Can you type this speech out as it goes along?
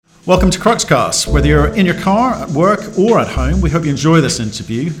Welcome to Cruxcast. Whether you're in your car, at work, or at home, we hope you enjoy this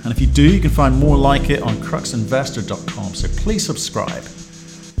interview. And if you do, you can find more like it on cruxinvestor.com. So please subscribe.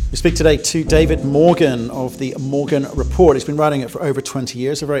 We speak today to David Morgan of the Morgan Report. He's been writing it for over 20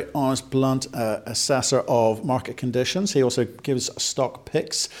 years, a very honest, blunt assessor of market conditions. He also gives stock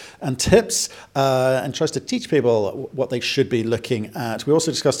picks and tips and tries to teach people what they should be looking at. We also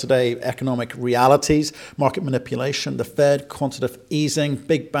discuss today economic realities, market manipulation, the Fed, quantitative easing,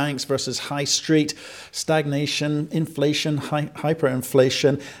 big banks versus high street, stagnation, inflation,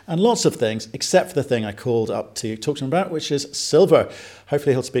 hyperinflation, and lots of things, except for the thing I called up to talk to him about, which is silver.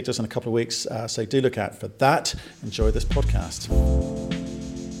 Hopefully he'll speak to us in a couple of weeks, so do look out for that. Enjoy this podcast.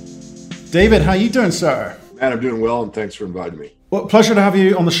 David, how are you doing, sir? Man, I'm doing well, and thanks for inviting me. Well, pleasure to have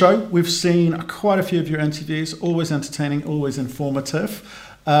you on the show. We've seen quite a few of your interviews, always entertaining, always informative.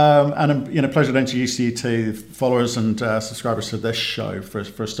 And pleasure to introduce you to followers and subscribers to this show for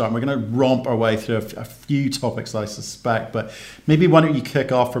a start. We're going to romp our way through a few topics, I suspect, but maybe why don't you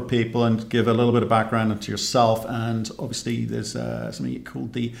kick off for people and give a little bit of background into yourself. And obviously there's something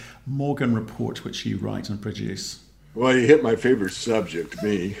called the Morgan Report, which you write and produce. Well, you hit my favorite subject,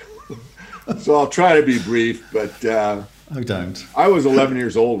 me. So I'll try to be brief, but don't. I was 11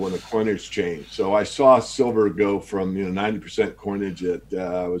 years old when the coinage changed. So I saw silver go from 90% coinage that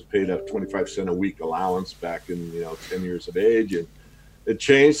was paid up 25 cent a week allowance back in 10 years of age, and it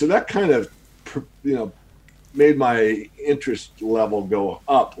changed. So that kind of made my interest level go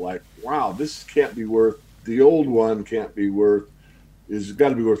up. Like, wow, this can't be worth, the old one can't be worth, it's got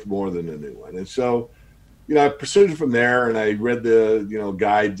to be worth more than the new one. And so I pursued it from there, and I read the,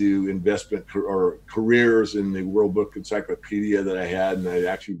 guide to investment or careers in the World Book Encyclopedia that I had, and I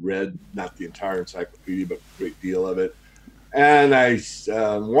actually read not the entire encyclopedia, but a great deal of it. And I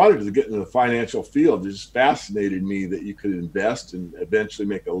wanted to get into the financial field. It just fascinated me that you could invest and eventually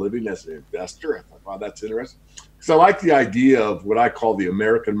make a living as an investor. I thought, wow, that's interesting. Because I like the idea of what I call the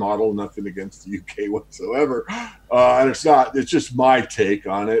American model, nothing against the UK whatsoever. And it's just my take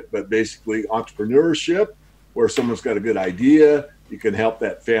on it, but basically entrepreneurship, where someone's got a good idea, you can help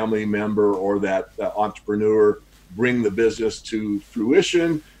that family member or that entrepreneur bring the business to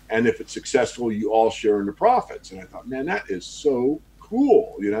fruition. And if it's successful, you all share in the profits. And I thought, man, that is so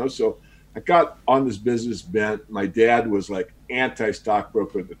cool, So I got on this business bent. My dad was like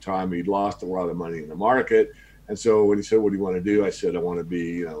anti-stockbroker at the time. He'd lost a lot of money in the market. And so when he said, what do you want to do? I said, I want to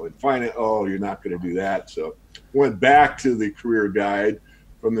be, in finance. Oh, you're not going to do that. So went back to the career guide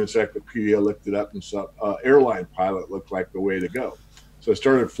from the encyclopedia, looked it up, and saw airline pilot looked like the way to go. So I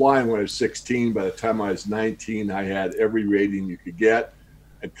started flying when I was 16. By the time I was 19, I had every rating you could get,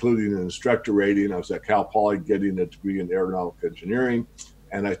 including an instructor rating. I was at Cal Poly getting a degree in aeronautical engineering,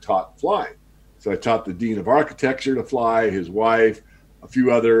 and I taught flying. So I taught the dean of architecture to fly, his wife, a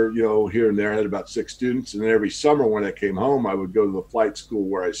few other, here and there. I had about 6 students. And then every summer when I came home, I would go to the flight school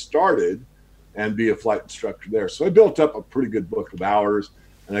where I started and be a flight instructor there. So I built up a pretty good book of hours.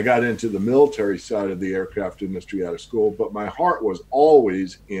 And I got into the military side of the aircraft industry out of school, but my heart was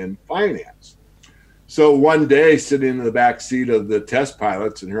always in finance. So one day, sitting in the back seat of the test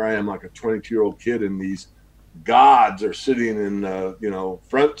pilots, and here I am like a 22-year-old kid, and these gods are sitting in the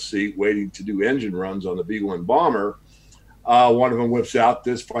front seat waiting to do engine runs on the B-1 bomber. One of them whips out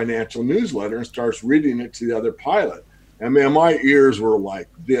this financial newsletter and starts reading it to the other pilot. And man, my ears were like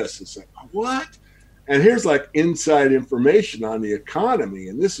this. It's like, what? And here's like inside information on the economy.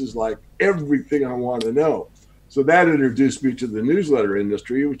 And this is like everything I want to know. So that introduced me to the newsletter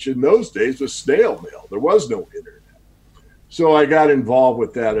industry, which in those days was snail mail. There was no internet. So I got involved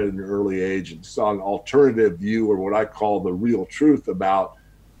with that at an early age and saw an alternative view, or what I call the real truth about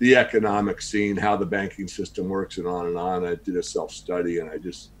the economic scene, how the banking system works, and on and on. I did a self-study, and I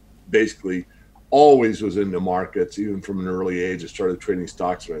just basically always was into markets, even from an early age. I started trading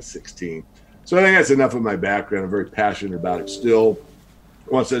stocks when I was 16. So I think that's enough of my background. I'm very passionate about it still.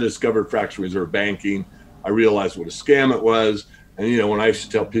 Once I discovered fractional reserve banking, I realized what a scam it was. And, when I used to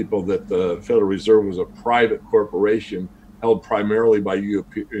tell people that the Federal Reserve was a private corporation held primarily by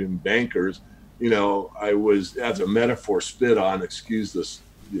European bankers, I was, as a metaphor, spit on, excuse this,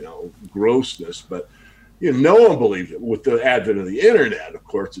 grossness, but no one believed it. With the advent of the internet, of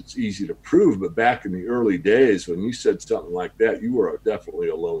course, it's easy to prove, but back in the early days, when you said something like that, you were definitely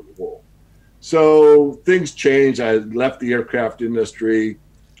a lone wolf. So things changed. I left the aircraft industry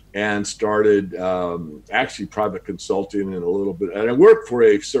and started actually private consulting in a little bit. And I worked for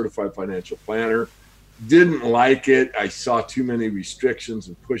a certified financial planner. Didn't like it. I saw too many restrictions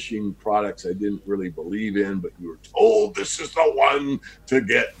and pushing products I didn't really believe in, but you were told this is the one to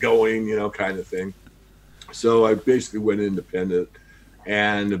get going, kind of thing. So I basically went independent.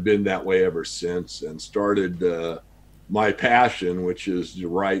 and have been that way ever since, and started my passion, which is to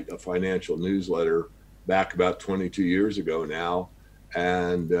write a financial newsletter back about 22 years ago now.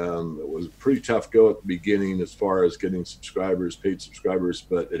 And it was a pretty tough go at the beginning as far as getting subscribers, paid subscribers,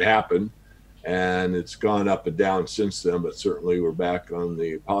 but it happened. And it's gone up and down since then, but certainly we're back on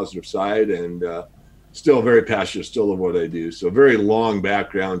the positive side, and still very passionate, still of what I do. So very long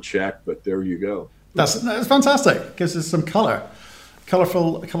background check, but there you go. That's fantastic. Gives us some color.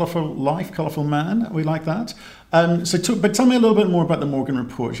 Colorful life, colorful man. We like that. But tell me a little bit more about the Morgan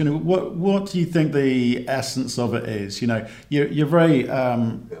Report. You know, what do you think the essence of it is? You know, you're very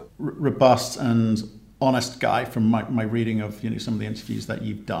robust and honest guy from my reading of some of the interviews that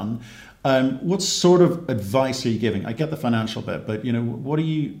you've done. What sort of advice are you giving? I get the financial bit, but what are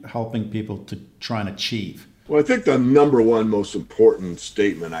you helping people to try and achieve? Well, I think the number one most important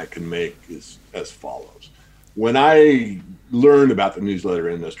statement I can make is as follows. When I learned about the newsletter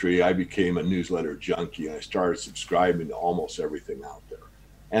industry, I became a newsletter junkie, and I started subscribing to almost everything out there.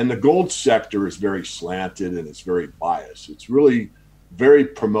 And the gold sector is very slanted and it's very biased. It's really very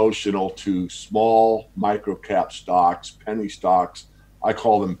promotional to small micro cap stocks, penny stocks. I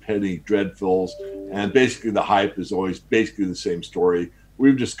call them penny dreadfuls. And basically the hype is always basically the same story.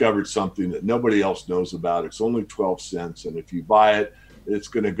 We've discovered something that nobody else knows about. It's only 12 cents. And if you buy it, it's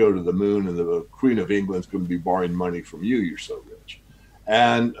going to go to the moon, and the Queen of England's going to be borrowing money from you. You're so rich.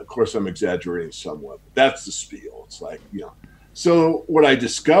 And of course, I'm exaggerating somewhat, but that's the spiel. It's like, So what I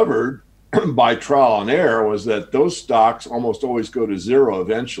discovered by trial and error was that those stocks almost always go to zero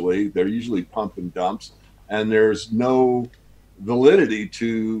eventually. They're usually pump and dumps, and there's no validity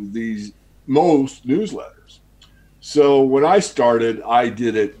to these most newsletters. So when I started, I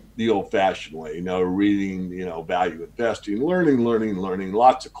did it the old-fashioned way, reading, value investing, learning,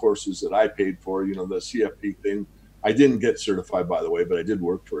 lots of courses that I paid for, the CFP thing. I didn't get certified, by the way, but I did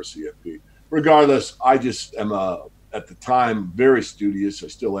work for a CFP. Regardless, I just am at the time, very studious. I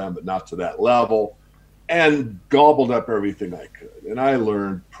still am, but not to that level, and gobbled up everything I could. And I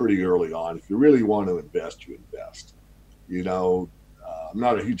learned pretty early on, if you really want to invest, you invest. I'm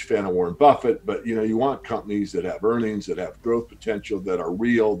not a huge fan of Warren Buffett, but you want companies that have earnings, that have growth potential, that are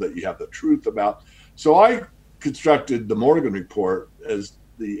real, that you have the truth about. So I constructed the Morgan Report as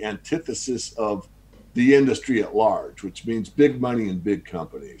the antithesis of the industry at large, which means big money and big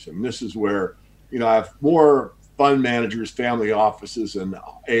companies. And this is where, I have more fund managers, family offices, and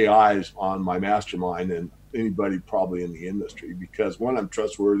AIs on my mastermind than anybody probably in the industry, because one, I'm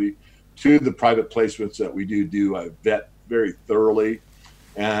trustworthy. Two, the private placements that we do, I vet very thoroughly,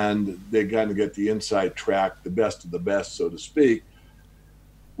 and they kind of get the inside track, the best of the best, so to speak,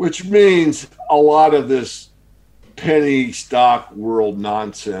 which means a lot of this penny stock world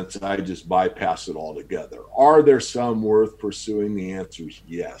nonsense, I just bypass it altogether. Are there some worth pursuing? The answer is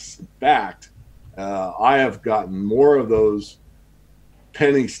yes. In fact, I have gotten more of those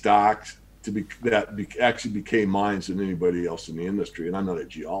penny stocks actually became mine than anybody else in the industry, and I'm not a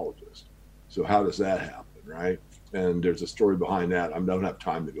geologist. So how does that happen, right? And there's a story behind that. I don't have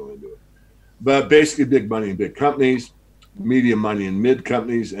time to go into it. But basically, big money in big companies, medium money in mid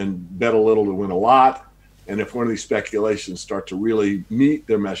companies, and bet a little to win a lot. And if one of these speculations start to really meet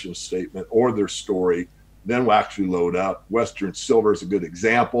their mission statement or their story, then we'll actually load up. Western Silver is a good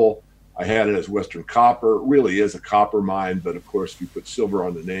example. I had it as Western Copper. It really is a copper mine, but of course, if you put silver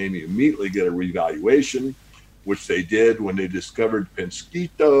on the name, you immediately get a revaluation, which they did when they discovered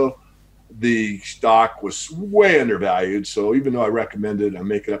Penasquito. The stock was way undervalued. So even though I recommended, I'm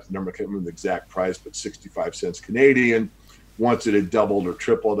making up the number, I can't remember the exact price, but 65 cents Canadian. Once it had doubled or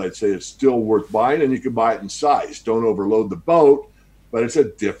tripled, I'd say it's still worth buying, and you can buy it in size. Don't overload the boat, but it's a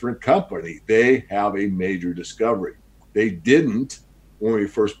different company. They have a major discovery. They didn't when we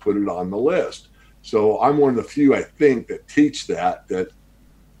first put it on the list. So I'm one of the few, I think, that teach that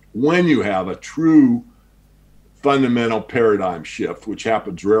when you have a true fundamental paradigm shift, which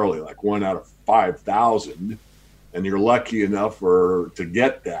happens rarely, like 1 out of 5,000, and you're lucky enough to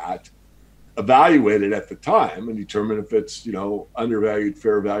get that, evaluate it at the time and determine if it's undervalued,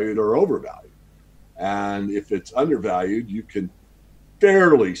 fair valued, or overvalued. And if it's undervalued, you can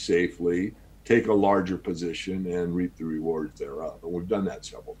fairly safely take a larger position and reap the rewards thereof. And we've done that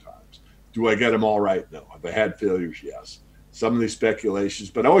several times. Do I get them all right? No. Have I had failures? Yes. Some of these speculations,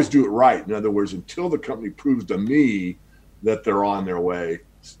 but I always do it right. In other words, until the company proves to me that they're on their way,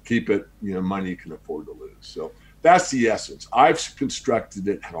 keep it, money you can afford to lose. So that's the essence. I've constructed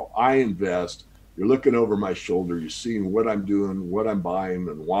it how I invest. You're looking over my shoulder. You're seeing what I'm doing, what I'm buying,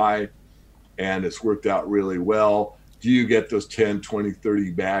 and why. And it's worked out really well. Do you get those 10, 20,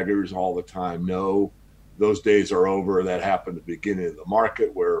 30 baggers all the time? No. those days are over. That happened at the beginning of the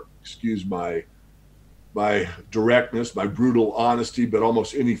market where, excuse my directness, my brutal honesty, but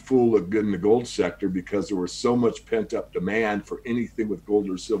almost any fool looked good in the gold sector because there was so much pent up demand for anything with gold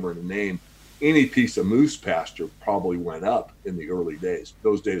or silver in the name. Any piece of moose pasture probably went up in the early days.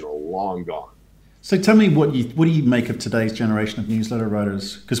 Those days are long gone. So tell me what do you make of today's generation of newsletter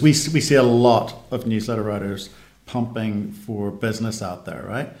writers? Because we see a lot of newsletter writers pumping for business out there,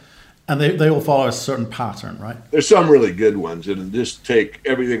 right? And they all follow a certain pattern, right? There's some really good ones, and just take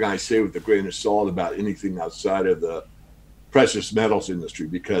everything I say with a grain of salt about anything outside of the precious metals industry,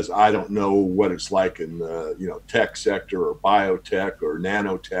 because I don't know what it's like in the tech sector or biotech or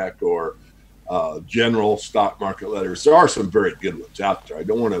nanotech or general stock market letters. There are some very good ones out there. I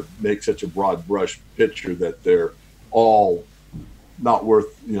don't want to make such a broad brush picture that they're all not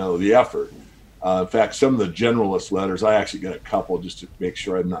worth the effort. In fact, some of the generalist letters, I actually get a couple just to make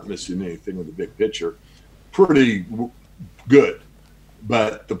sure I'm not missing anything with the big picture. Pretty good.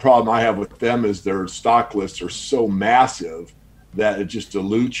 But the problem I have with them is their stock lists are so massive that it just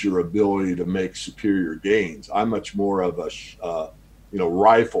dilutes your ability to make superior gains. I'm much more of a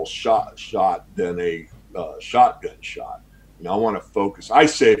rifle shot than a shotgun shot. I want to focus. I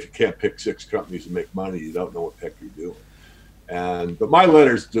say if you can't pick 6 companies and make money, you don't know what the heck you're doing. But my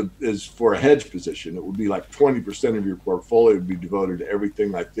letters is for a hedge position. It would be like 20% of your portfolio would be devoted to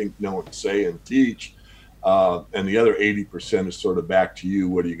everything I think, know, and say and teach. And the other 80% is sort of back to you.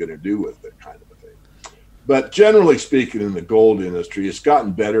 What are you going to do with it, kind of a thing. But generally speaking, in the gold industry, it's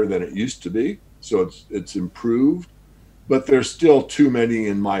gotten better than it used to be. So it's improved. But there's still too many,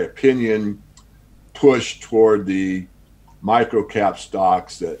 in my opinion, push toward the micro cap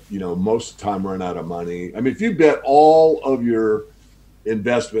stocks that most of the time run out of money. I mean, if you bet all of your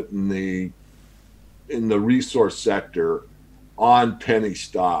investment in the resource sector on penny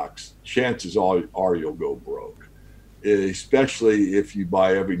stocks, chances are you'll go broke, especially if you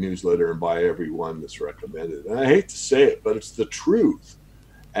buy every newsletter and buy every one that's recommended. And I hate to say it, but it's the truth.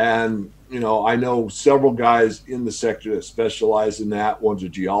 And I know several guys in the sector that specialize in that. One's a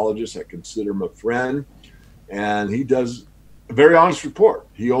geologist. I consider him a friend, and he does a very honest report.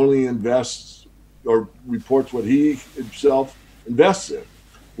 He only invests or reports what he himself invests in,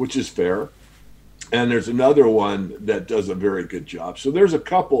 which is fair. And there's another one that does a very good job. So there's a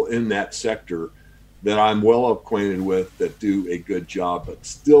couple in that sector that I'm well acquainted with that do a good job. But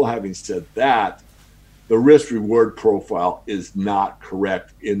still, having said that, the risk-reward profile is not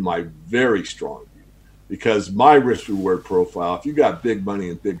correct in my very strong view. Because my risk-reward profile, if you got big money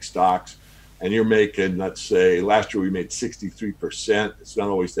in big stocks, and you're making, let's say, last year we made 63%. It's not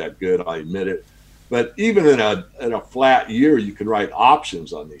always that good, I admit it. But even in a flat year, you can write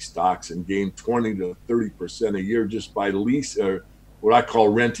options on these stocks and gain 20 to 30% a year just by lease, or what I call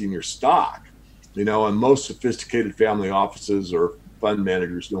renting your stock. And most sophisticated family offices or fund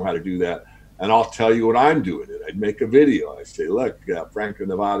managers know how to do that. And I'll tell you what I'm doing it. I'd make a video. I say, look,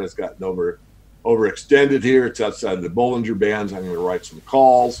 Franco-Nevada's gotten overextended here. It's outside of the Bollinger Bands. I'm going to write some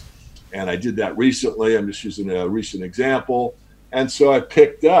calls. And I did that recently. I'm just using a recent example. And so I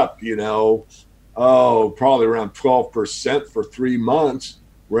picked up, probably around 12% for 3 months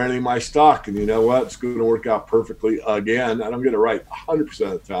renting my stock. And you know what? It's going to work out perfectly again. And I'm going to write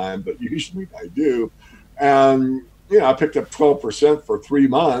 100% of the time, but usually I do. And, I picked up 12% for 3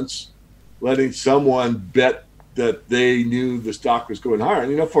 months, letting someone bet that they knew the stock was going higher.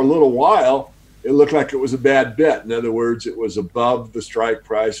 And, for a little while, it looked like it was a bad bet. In other words, it was above the strike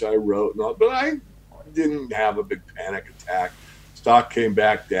price I wrote and all, but I didn't have a big panic attack. Stock came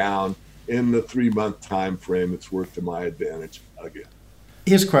back down in the 3-month time frame. It's worked to my advantage again.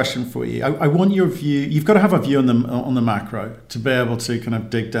 Here's a question for you. I want your view. You've got to have a view on the macro to be able to kind of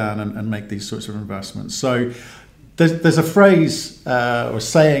dig down and make these sorts of investments. So there's a phrase or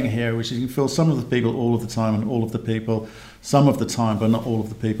saying here, which is you can fool some of the people all of the time and all of the people some of the time, but not all of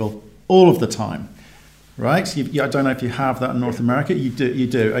the people all of the time, right? So I don't know if you have that in North America. You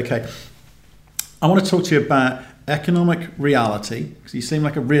do. Okay. I want to talk to you about economic reality, because you seem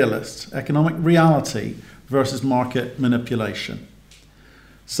like a realist. Economic reality versus market manipulation.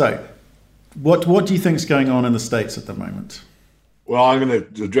 So, what do you think is going on in the States at the moment? Well, I'm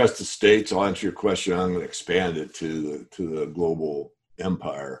going to address the States. I'll answer your question. I'm going to expand it to the global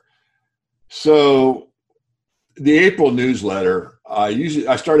empire. So, the April newsletter,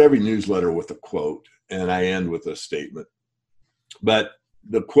 I start every newsletter with a quote and I end with a statement. But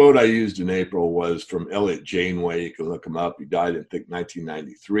the quote I used in April was from Elliot Janeway. You can look him up. He died in, I think,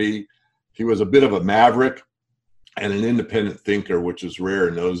 1993. He was a bit of a maverick and an independent thinker, which is rare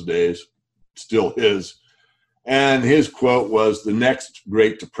in those days, still is. And his quote was, "The next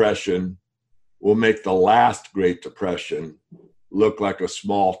Great Depression will make the last Great Depression look like a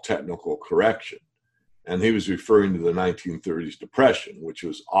small technical correction. And he was referring to the 1930s depression, which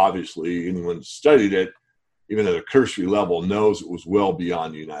was obviously, anyone who studied it, even at a cursory level, knows it was well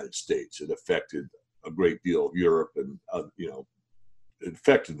beyond the United States. It affected a great deal of Europe, and it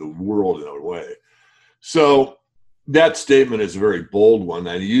affected the world in a way. So that statement is a very bold one.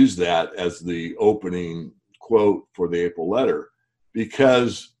 I use that as the opening quote for the April letter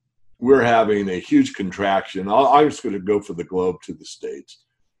because we're having a huge contraction. I'm just going to go for the globe to the States.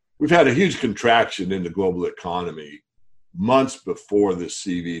 We've had a huge contraction in the global economy months before this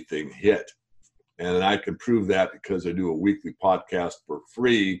CV thing hit. And I can prove that because I do a weekly podcast for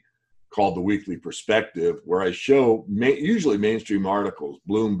free called The Weekly Perspective, where I show usually mainstream articles,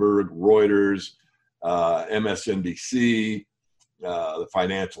 Bloomberg, Reuters, MSNBC, the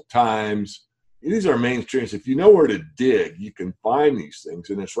Financial Times. These are mainstreams. If you know where to dig, you can find these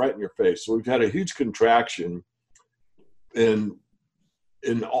things, and it's right in your face. So we've had a huge contraction in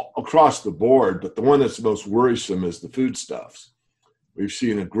across the board, but the one that's most worrisome is the foodstuffs. We've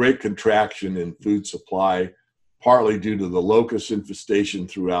seen a great contraction in food supply, partly due to the locust infestation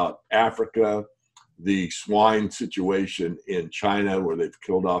throughout Africa, the swine situation in China, where they've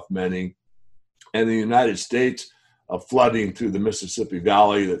killed off many, and the United States, flooding through the Mississippi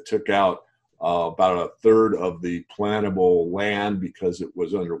Valley that took out about a third of the plantable land because it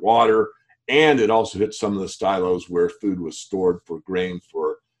was underwater. And it also hit some of the silos where food was stored for grain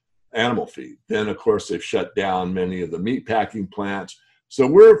for animal feed. Then, of course, they've shut down many of the meat packing plants. So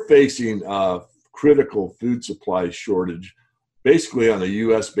we're facing a critical food supply shortage, basically on a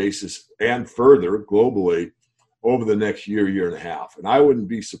U.S. basis and further globally over the next year and a half. And I wouldn't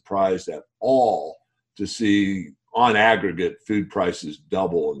be surprised at all to see, on aggregate, food prices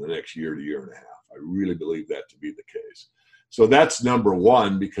double in the next year to year and a half. I really believe that to be the case. So that's number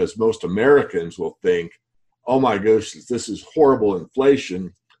one, because most Americans will think, oh my gosh, this is horrible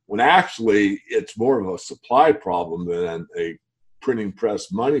inflation, when actually it's more of a supply problem than a printing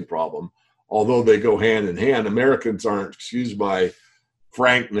press money problem, although they go hand in hand. Americans aren't, excuse my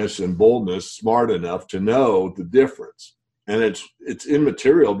frankness and boldness, smart enough to know the difference. And it's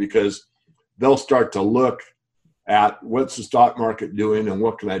immaterial because they'll start to look at what's the stock market doing and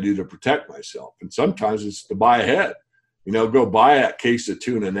what can I do to protect myself. And sometimes it's to buy ahead. Go buy a case of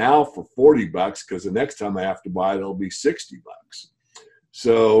tuna now for $40 because the next time I have to buy it, it'll be $60.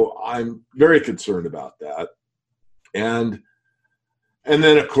 So I'm very concerned about that. And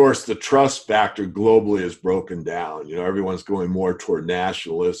then, of course, the trust factor globally is broken down. Everyone's going more toward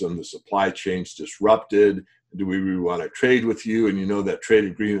nationalism. The supply chain's disrupted. Do we really want to trade with you? And that trade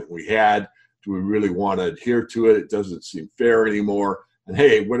agreement we had, do we really want to adhere to it? It doesn't seem fair anymore. And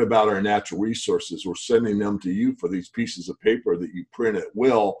hey, what about our natural resources? We're sending them to you for these pieces of paper that you print at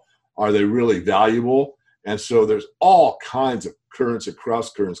will. Are they really valuable? And so there's all kinds of currents and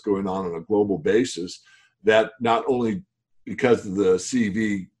cross currents going on a global basis that not only because of the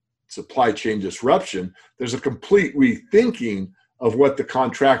CV supply chain disruption, there's a complete rethinking of what the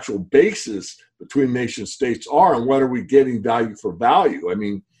contractual basis between nation states are and what are we getting value for value. I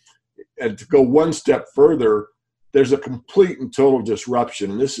mean, and to go one step further, there's a complete and total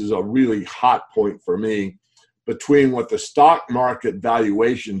disruption, and this is a really hot point for me, between what the stock market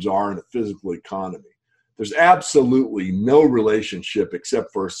valuations are in a physical economy. There's absolutely no relationship,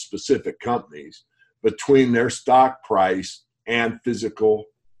 except for specific companies, between their stock price and physical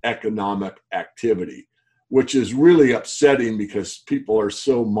economic activity, which is really upsetting because people are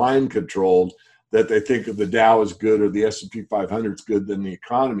so mind controlled that they think if the Dow is good or the S&P 500 is good, then the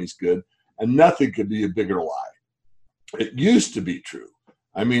economy is good, and nothing could be a bigger lie. It used to be true.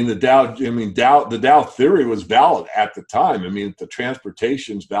 I mean, the Dow theory was valid at the time. I mean, the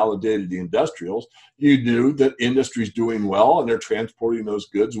transportations validated the industrials. You knew that industry's doing well and they're transporting those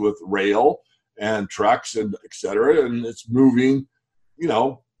goods with rail and trucks and et cetera, and it's moving,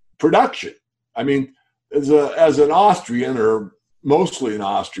 production. I mean, as an Austrian, or mostly an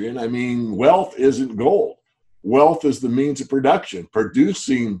Austrian, I mean, wealth isn't gold. Wealth is the means of production,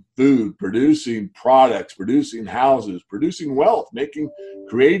 producing food, producing products, producing houses, producing wealth,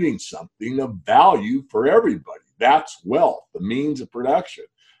 creating something of value for everybody. That's wealth, the means of production.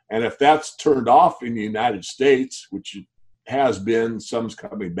 And if that's turned off in the United States, which it has been, some's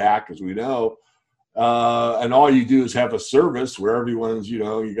coming back, as we know, and all you do is have a service where everyone's,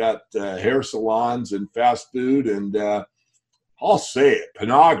 you got hair salons and fast food and I'll say it,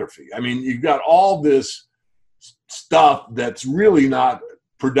 pornography. I mean, you've got all this stuff that's really not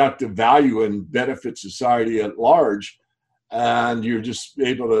productive value and benefit society at large, and you're just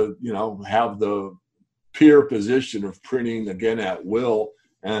able to have the peer position of printing again at will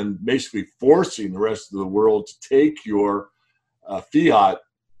and basically forcing the rest of the world to take your fiat,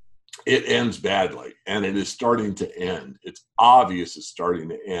 it ends badly, and it is starting to end. It's obvious it's starting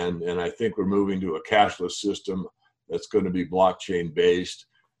to end, and I think we're moving to a cashless system that's going to be blockchain based.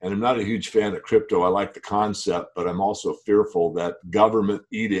 And I'm not a huge fan of crypto. I like the concept, but I'm also fearful that government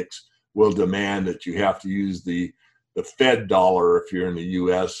edicts will demand that you have to use the Fed dollar if you're in the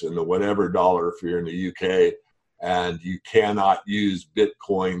US and the whatever dollar if you're in the UK, and you cannot use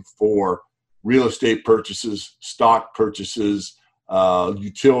Bitcoin for real estate purchases, stock purchases,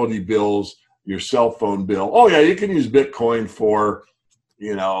 utility bills, your cell phone bill. Oh yeah, you can use Bitcoin for,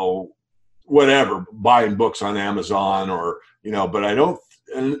 whatever, buying books on Amazon or, but I don't,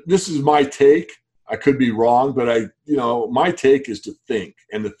 and this is my take. I could be wrong, but my take is to think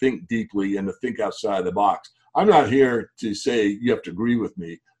and to think deeply and to think outside the box. I'm not here to say you have to agree with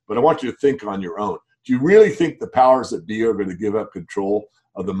me, but I want you to think on your own. Do you really think the powers that be are going to give up control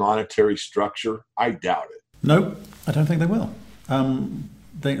of the monetary structure? I doubt it. No, I don't think they will.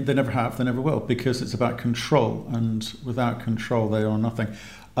 They never have, they never will, because it's about control, and without control, they are nothing.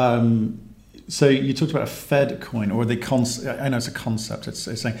 So you talked about a Fed coin, or I know it's a concept. It's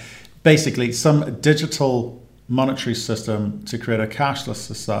saying basically some digital monetary system to create a cashless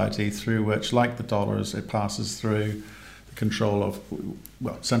society through which, like the dollars, it passes through the control of,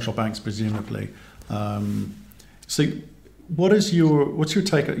 central banks, presumably. So what's your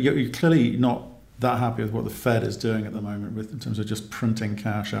take? You're clearly not that happy with what the Fed is doing at the moment in terms of just printing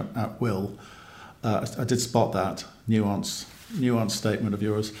cash at will. I did spot that nuanced statement of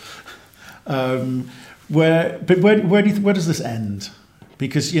yours. Where does this end?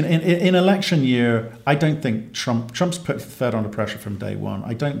 Because in election year, I don't think Trump's put the Fed under pressure from day one.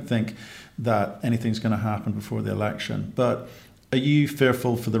 I don't think that anything's going to happen before the election. But are you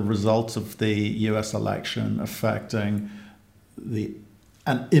fearful for the results of the US election affecting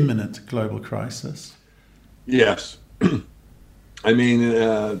an imminent global crisis? Yes. I mean,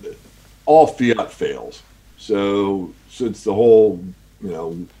 all fiat fails. So since the whole,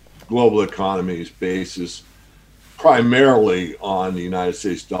 global economy is based primarily on the United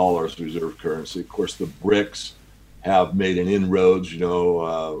States dollar as reserve currency. Of course, the BRICS have made an inroads,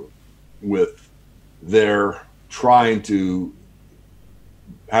 with their trying to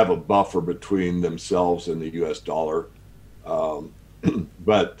have a buffer between themselves and the US dollar.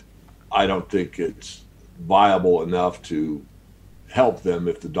 But I don't think it's viable enough to help them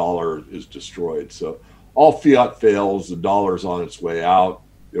if the dollar is destroyed. So all fiat fails, the dollar's on its way out.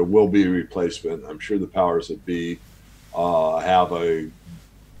 There will be a replacement. I'm sure the powers that be have a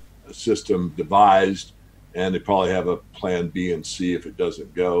system devised, and they probably have a plan B and C if it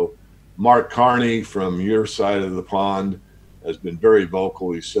doesn't go. Mark Carney from your side of the pond has been very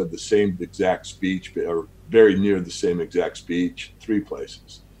vocal. He said the same exact speech, or very near the same exact speech, 3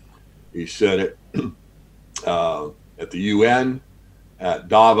 places. He said it at the UN, at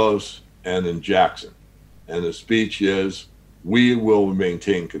Davos, and in Jackson. And the speech is, we will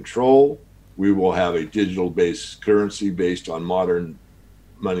maintain control. We will have a digital-based currency based on modern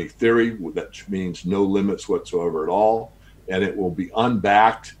money theory, that means no limits whatsoever at all. And it will be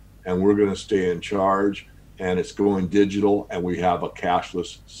unbacked, and we're going to stay in charge. And it's going digital, and we have a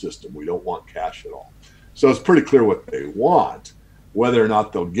cashless system. We don't want cash at all. So it's pretty clear what they want. Whether or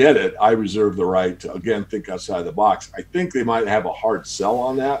not they'll get it, I reserve the right to, again, think outside the box. I think they might have a hard sell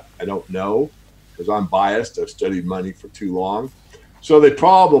on that. I don't know, because I'm biased. I've studied money for too long. So they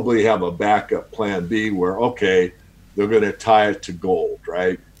probably have a backup plan B where, okay, they're going to tie it to gold,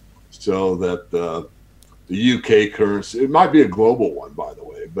 right? So that the UK currency, it might be a global one, by the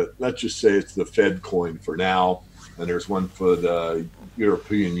way, but let's just say it's the Fed coin for now. And there's one for the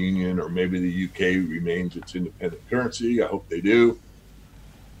European Union, or maybe the UK remains its independent currency. I hope they do.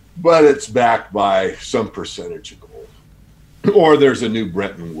 But it's backed by some percentage of gold. Or there's a new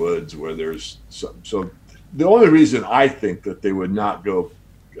Bretton Woods where there's some. So the only reason I think that they would not go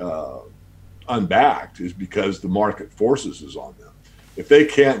unbacked is because the market forces is on them. If they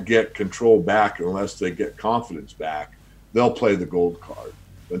can't get control back unless they get confidence back, they'll play the gold card.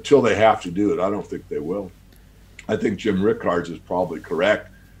 Until they have to do it, I don't think they will. I think Jim Rickards is probably correct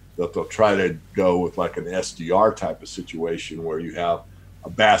that they'll try to go with like an SDR type of situation where you have a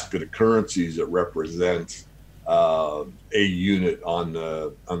basket of currencies that represent a unit on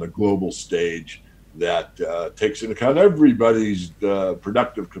the global stage that takes into account everybody's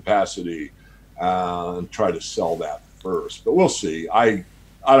productive capacity, and try to sell that first. But we'll see. I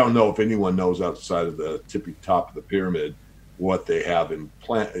don't know if anyone knows outside of the tippy top of the pyramid what they have in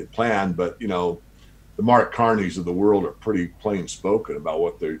plan, but the the Mark Carneys of the world are pretty plain spoken about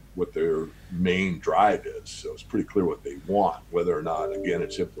what their main drive is. So it's pretty clear what they want. Whether or not, again,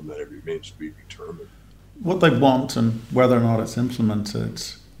 it's implemented remains to be determined. What they want and whether or not it's implemented,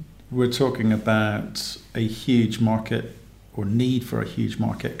 we're talking about a huge market or need for a huge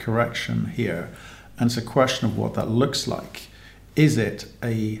market correction here. And it's a question of what that looks like. Is it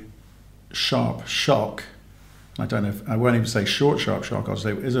a sharp shock? I don't know if, I won't even say short, sharp shock. I'll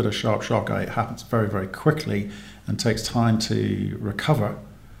say, is it a sharp shock? It happens very, very quickly and takes time to recover.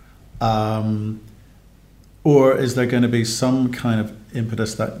 Or is there going to be some kind of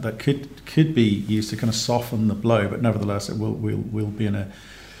impetus that could be used to kind of soften the blow, but nevertheless it will be in a,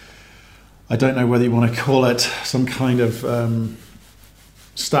 I don't know whether you want to call it some kind of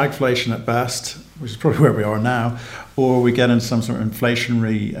stagflation at best, which is probably where we are now, or we get into some sort of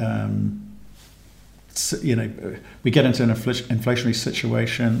inflationary, we get into an inflationary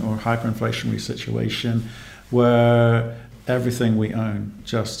situation or hyperinflationary situation where everything we own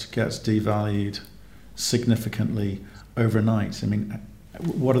just gets devalued significantly overnight. I mean,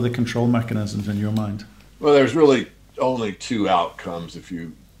 what are the control mechanisms in your mind? Well, there's really only two outcomes if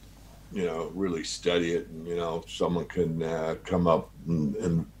you really study it, and someone can come up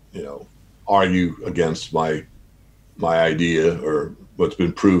and argue against my idea or what's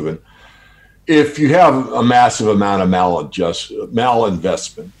been proven. If you have a massive amount of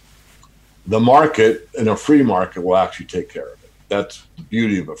malinvestment, the market in a free market will actually take care of it. That's the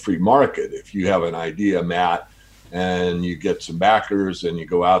beauty of a free market. If you have an idea, Matt, and you get some backers and you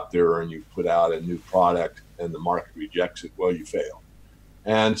go out there and you put out a new product and the market rejects it, well, you fail.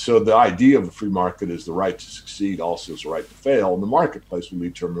 And so the idea of a free market is the right to succeed, also is the right to fail. And the marketplace will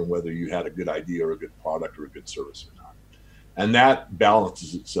determine whether you had a good idea or a good product or a good service or not. And that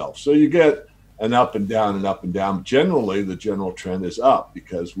balances itself. So you get an up and down and up and down. Generally, the general trend is up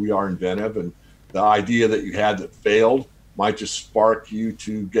because we are inventive, and the idea that you had that failed might just spark you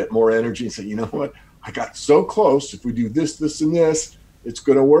to get more energy and say, you know what, I got so close. If we do this, this, and this, it's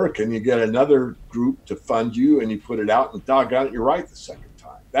going to work. And you get another group to fund you and you put it out and doggone it, you're right the second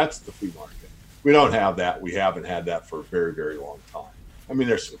time. That's the free market. We don't have that. We haven't had that for a very, very long time. I mean,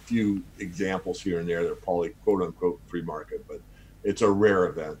 there's a few examples here and there that are probably quote unquote free market, but it's a rare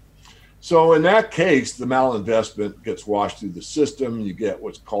event. So in that case, the malinvestment gets washed through the system. You get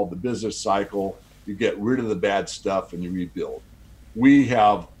what's called the business cycle. You get rid of the bad stuff and you rebuild. We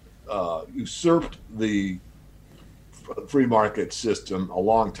have usurped the free market system a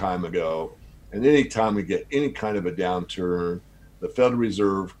long time ago. And anytime we get any kind of a downturn, the Federal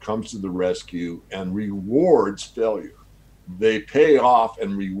Reserve comes to the rescue and rewards failure. They pay off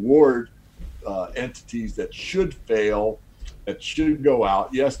and reward entities that should fail, that should go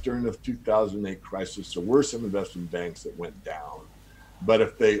out. Yes, during the 2008 crisis, there were some investment banks that went down. But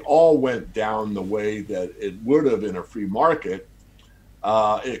if they all went down the way that it would have in a free market,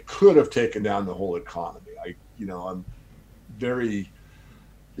 it could have taken down the whole economy. I'm very,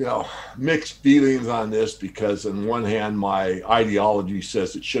 mixed feelings on this because on one hand, my ideology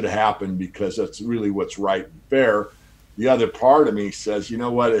says it should have happened because that's really what's right and fair. The other part of me says, you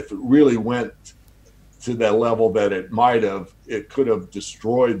know what, if it really went to that level that it might have, it could have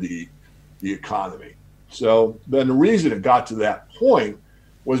destroyed the economy. So then the reason it got to that point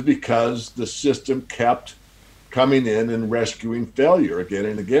was because the system kept coming in and rescuing failure again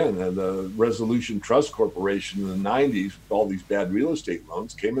and again. And the Resolution Trust Corporation in the 90s, with all these bad real estate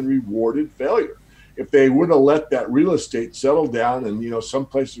loans, came and rewarded failure. If they would have let that real estate settle down and, some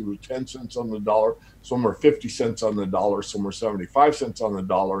places were 10 cents on the dollar, some were 50 cents on the dollar, some were 75 cents on the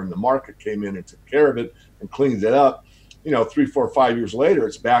dollar, and the market came in and took care of it and cleaned it up, 3, 4, 5 years later,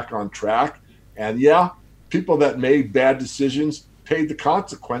 it's back on track. And yeah, people that made bad decisions paid the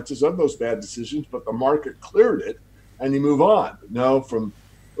consequences of those bad decisions, but the market cleared it and you move on. No, from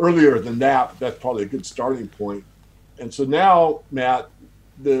earlier than that, that's probably a good starting point. And so now, Matt,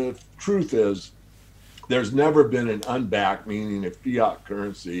 the truth is there's never been an unbacked, meaning a fiat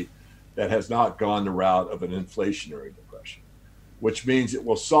currency, that has not gone the route of an inflationary depression, which means it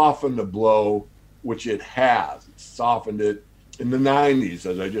will soften the blow, which it has. It softened it in the 90s,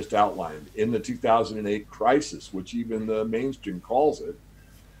 as I just outlined, in the 2008 crisis, which even the mainstream calls it,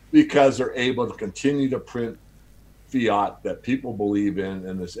 because they're able to continue to print fiat that people believe in,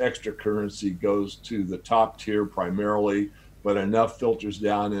 and this extra currency goes to the top tier primarily, but enough filters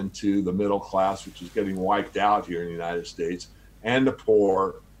down into the middle class, which is getting wiped out here in the United States, and the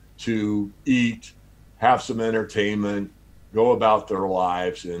poor to eat, have some entertainment, go about their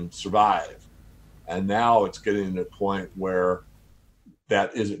lives and survive. And now it's getting to the point where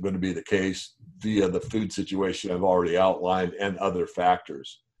that isn't going to be the case via the food situation I've already outlined and other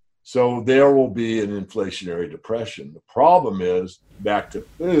factors. So there will be an inflationary depression. The problem is, back to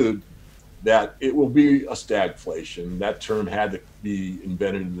food, that it will be a stagflation. That term had to be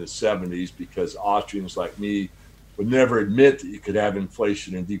invented in the 70s because Austrians like me would never admit that you could have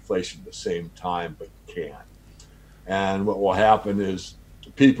inflation and deflation at the same time, but you can. And what will happen is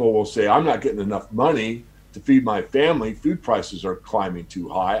people will say, I'm not getting enough money to feed my family. Food prices are climbing too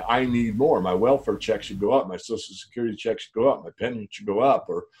high. I need more. My welfare check should go up. My Social Security check should go up. My pension should go up,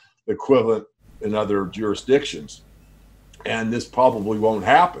 or the equivalent in other jurisdictions. And this probably won't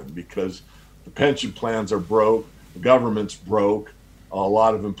happen because the pension plans are broke, the government's broke, a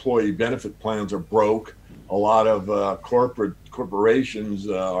lot of employee benefit plans are broke, a lot of corporations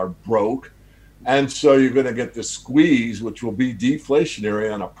are broke. And so you're going to get this squeeze, which will be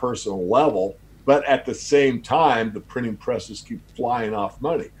deflationary on a personal level. But at the same time, the printing presses keep flying off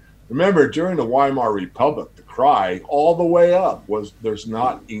money. Remember, during the Weimar Republic, the cry all the way up was there's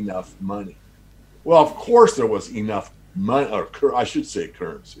not enough money. Well, of course there was enough money, or I should say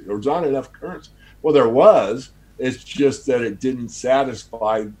currency. There was not enough currency. Well, there was. It's just that it didn't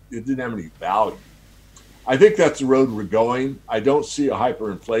satisfy, it didn't have any value. I think that's the road we're going. I don't see a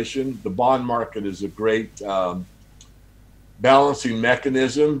hyperinflation. The bond market is a great balancing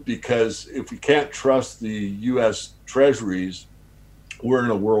mechanism because if we can't trust the U.S. Treasuries, we're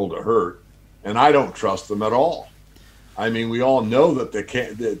in a world of hurt. And I don't trust them at all. I mean, we all know that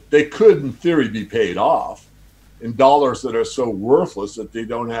they could, in theory, be paid off in dollars that are so worthless that they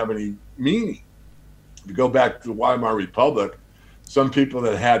don't have any meaning. If you go back to the Weimar Republic, some people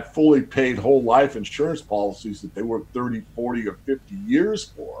that had fully paid whole life insurance policies that they worked 30, 40, or 50 years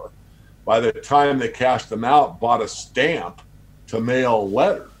for, by the time they cashed them out, bought a stamp to mail a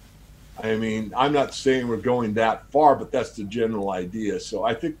letter. I mean, I'm not saying we're going that far, but that's the general idea. So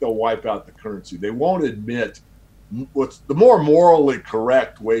I think they'll wipe out the currency. They won't admit what's the more morally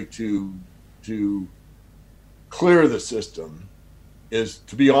correct way to clear the system is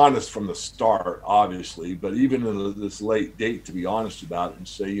to be honest from the start, obviously, but even in this late date, to be honest about it and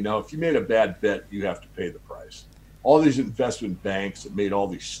say, you know, if you made a bad bet, you have to pay the price. All these investment banks that made all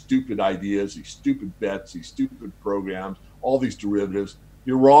these stupid ideas, these stupid bets, these stupid programs, all these derivatives,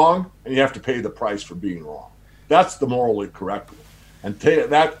 you're wrong, and you have to pay the price for being wrong. That's the morally correct one. And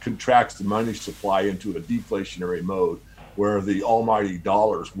that contracts the money supply into a deflationary mode where the almighty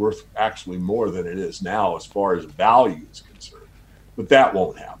dollar is worth actually more than it is now as far as value is concerned. But that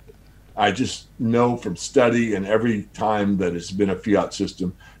won't happen. I just know from study and every time that it's been a fiat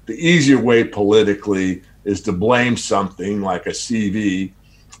system, the easier way politically is to blame something like a CV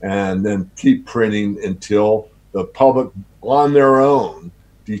and then keep printing until the public on their own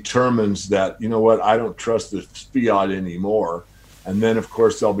determines that, you know what, I don't trust this fiat anymore. And then, of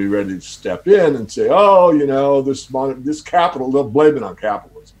course, they'll be ready to step in and say, oh, you know, this capital, they'll blame it on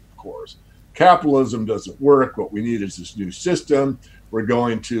capitalism, of course. Capitalism doesn't work. What we need is this new system. We're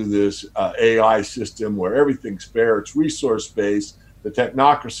going to this AI system where everything's fair. It's resource-based. The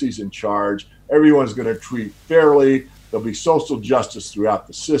technocracy's in charge. Everyone's going to treat fairly. There'll be social justice throughout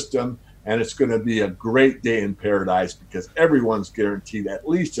the system. And it's going to be a great day in paradise because everyone's guaranteed at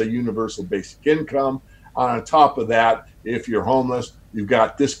least a universal basic income. On top of that, if you're homeless, you've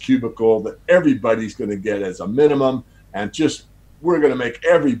got this cubicle that everybody's going to get as a minimum. And just we're going to make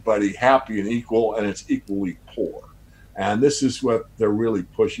everybody happy and equal, and it's equally poor. And this is what they're really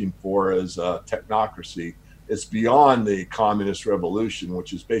pushing for as a technocracy. It's beyond the communist revolution,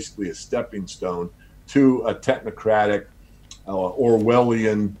 which is basically a stepping stone to a technocratic,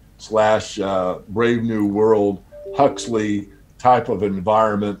 Orwellian / Brave New World, Huxley type of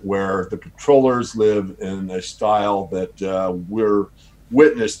environment where the controllers live in a style that we're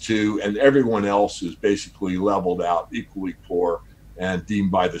witness to, and everyone else is basically leveled out equally poor and deemed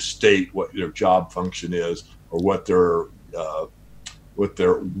by the state what their job function is or what their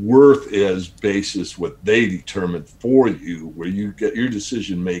worth is basis what they determine for you, where you get your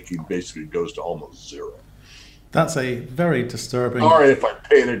decision making basically goes to almost zero. That's a very disturbing. Sorry if I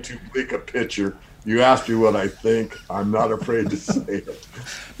painted too bleak a picture. You asked me what I think. I'm not afraid to say it.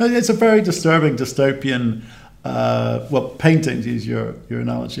 It's a very disturbing dystopian painting, to use your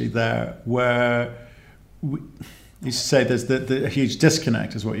analogy there, where you say there's the huge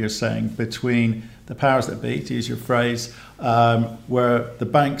disconnect, is what you're saying, between the powers that be, to use your phrase, where the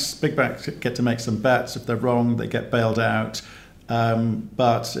big banks get to make some bets. If they're wrong, they get bailed out.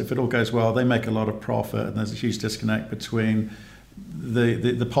 But if it all goes well, they make a lot of profit, and there's a huge disconnect between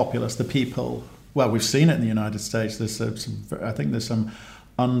the populace, the people. Well, we've seen it in the United States. I think there's some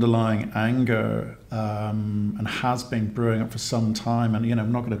underlying anger and has been brewing up for some time. And,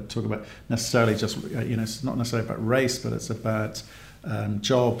 I'm not going to talk about necessarily just, it's not necessarily about race, but it's about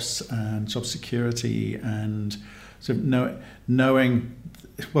jobs and job security, and sort of knowing,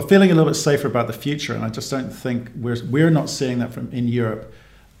 well, feeling a little bit safer about the future. And I just don't think we're not seeing that in Europe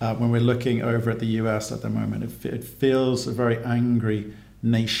when we're looking over at the US at the moment. It feels a very angry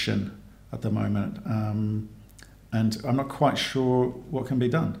nation at the moment, and I'm not quite sure what can be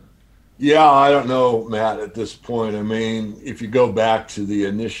done. Yeah, I don't know, Matt, at this point. I mean, if you go back to the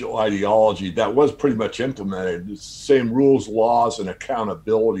initial ideology, that was pretty much implemented. It's the same rules, laws, and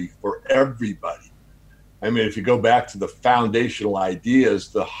accountability for everybody. I mean, if you go back to the foundational ideas,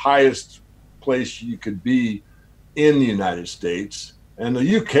 the highest place you could be in the United States, and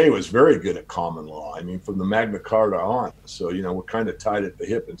the UK was very good at common law. I mean, from the Magna Carta on. So, we're kind of tied at the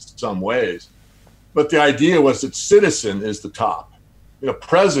hip in some ways. But the idea was that citizen is the top.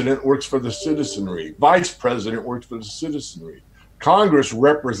 President works for the citizenry. Vice president works for the citizenry. Congress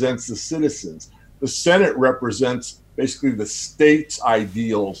represents the citizens. The Senate represents basically the state's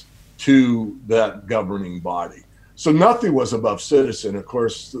ideals to that governing body. So nothing was above citizen. Of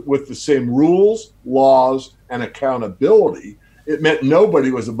course, with the same rules, laws, and accountability, it meant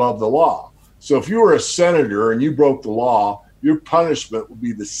nobody was above the law. So if you were a senator and you broke the law, your punishment would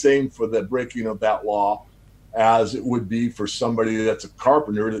be the same for the breaking of that law as it would be for somebody that's a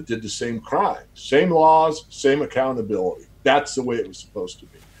carpenter that did the same crime. Same laws, same accountability. That's the way it was supposed to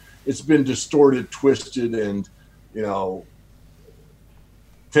be. It's been distorted, twisted, and,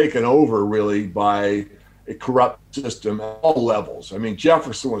 taken over really by a corrupt system at all levels. I mean,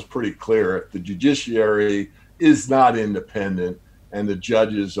 Jefferson was pretty clear. If the judiciary is not independent and the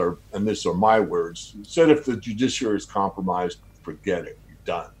judges are, and these are my words, said if the judiciary is compromised, forget it, you're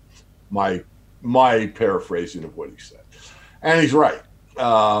done. My paraphrasing of what he said. And he's right.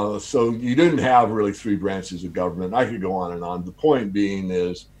 So you didn't have really three branches of government. I could go on and on. The point being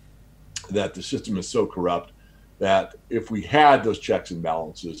is that the system is so corrupt that if we had those checks and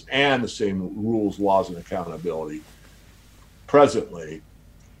balances and the same rules, laws, and accountability presently,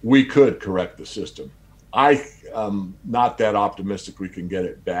 we could correct the system. I am not that optimistic we can get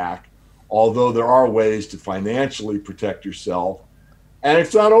it back, although there are ways to financially protect yourself, and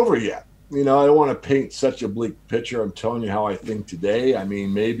it's not over yet. I don't want to paint such a bleak picture. I'm telling you how I think today. I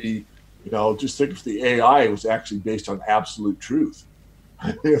mean, maybe, just think if the AI was actually based on absolute truth.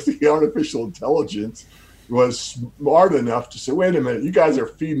 If the artificial intelligence was smart enough to say, wait a minute, you guys are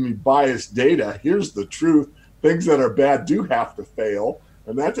feeding me biased data. Here's the truth. Things that are bad do have to fail.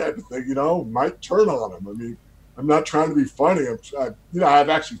 And that type of thing, might turn on them. I mean, I'm not trying to be funny. I've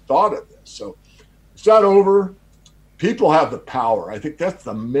actually thought of this. So it's not over. People have the power. I think that's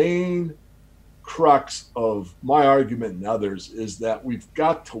the main crux of my argument and others, is that we've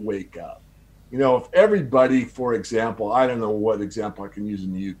got to wake up. If everybody, for example, I don't know what example I can use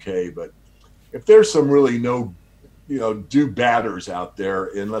in the UK, but if there's some really do-badders out there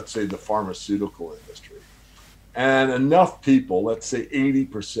in, let's say, the pharmaceutical industry, and enough people, let's say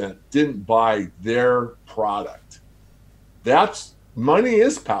 80%, didn't buy their product, that's money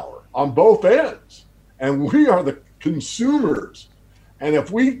is power on both ends. And we are the consumers. And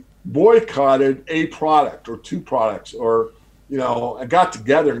if we boycotted a product or two products, or, and got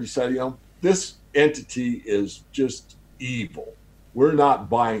together and said, this entity is just evil, we're not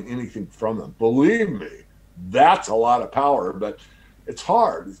buying anything from them. Believe me, that's a lot of power, but it's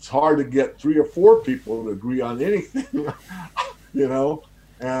hard. It's hard to get 3 or 4 people to agree on anything,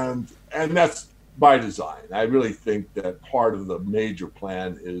 and that's by design. I really think that part of the major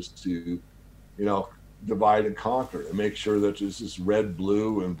plan is to, divide and conquer and make sure that there's this red,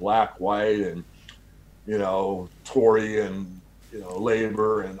 blue, and black, white, and, Tory and,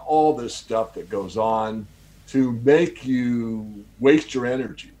 labor and all this stuff that goes on to make you waste your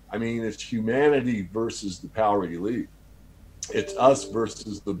energy. I mean, it's humanity versus the power elite. It's us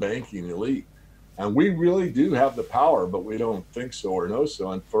versus the banking elite. And we really do have the power, but we don't think so or know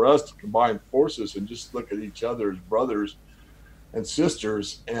so. And for us to combine forces and just look at each other as brothers and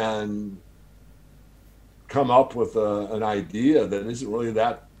sisters and come up with an idea that isn't really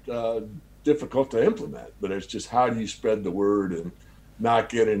that difficult to implement, but it's just how do you spread the word and not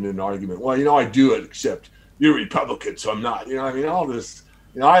get in an argument. Well, I do it, except you're Republican, so I'm not. All this.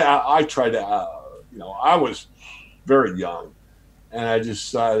 I tried to. I was very young, and I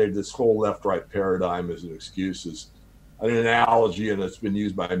decided this whole left-right paradigm is an excuse, is an analogy, and it's been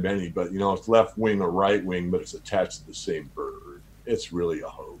used by many. But it's left wing or right wing, but it's attached to the same bird. It's really a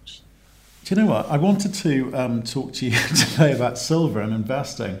hoax. Do you know what? I wanted to talk to you today about silver and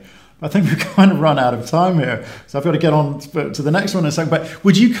investing. I think we've kind of run out of time here, so I've got to get on to the next one in a second. But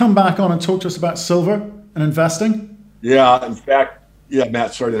would you come back on and talk to us about silver and investing? Yeah, in fact,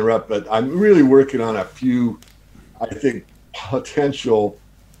 Matt, sorry to interrupt, but I'm really working on a few, I think, potential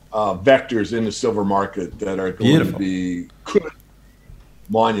vectors in the silver market that are going to be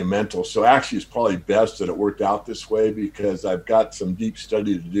monumental. So actually it's probably best that it worked out this way, because I've got some deep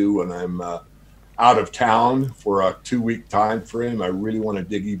study to do when I'm out of town for a 2-week time frame. I really want to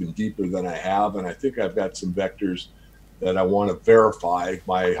dig even deeper than I have, and I think I've got some vectors that I want to verify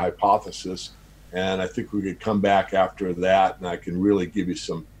my hypothesis, and I think we could come back after that and I can really give you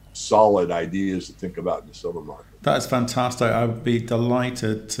some solid ideas to think about in the silver market. That's fantastic. I would be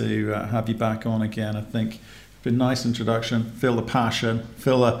delighted to have you back on again. I think it's been a nice introduction. Feel the passion,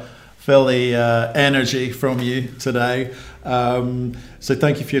 feel the energy from you today. So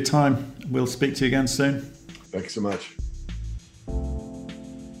thank you for your time. We'll speak to you again soon. Thank you so much.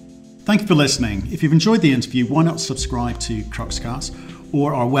 Thank you for listening. If you've enjoyed the interview, why not subscribe to Cruxcast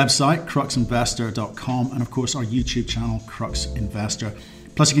or our website, cruxinvestor.com, and of course our YouTube channel, Crux Investor.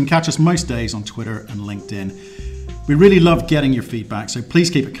 Plus you can catch us most days on Twitter and LinkedIn. We really love getting your feedback, so please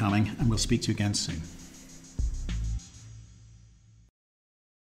keep it coming, and we'll speak to you again soon.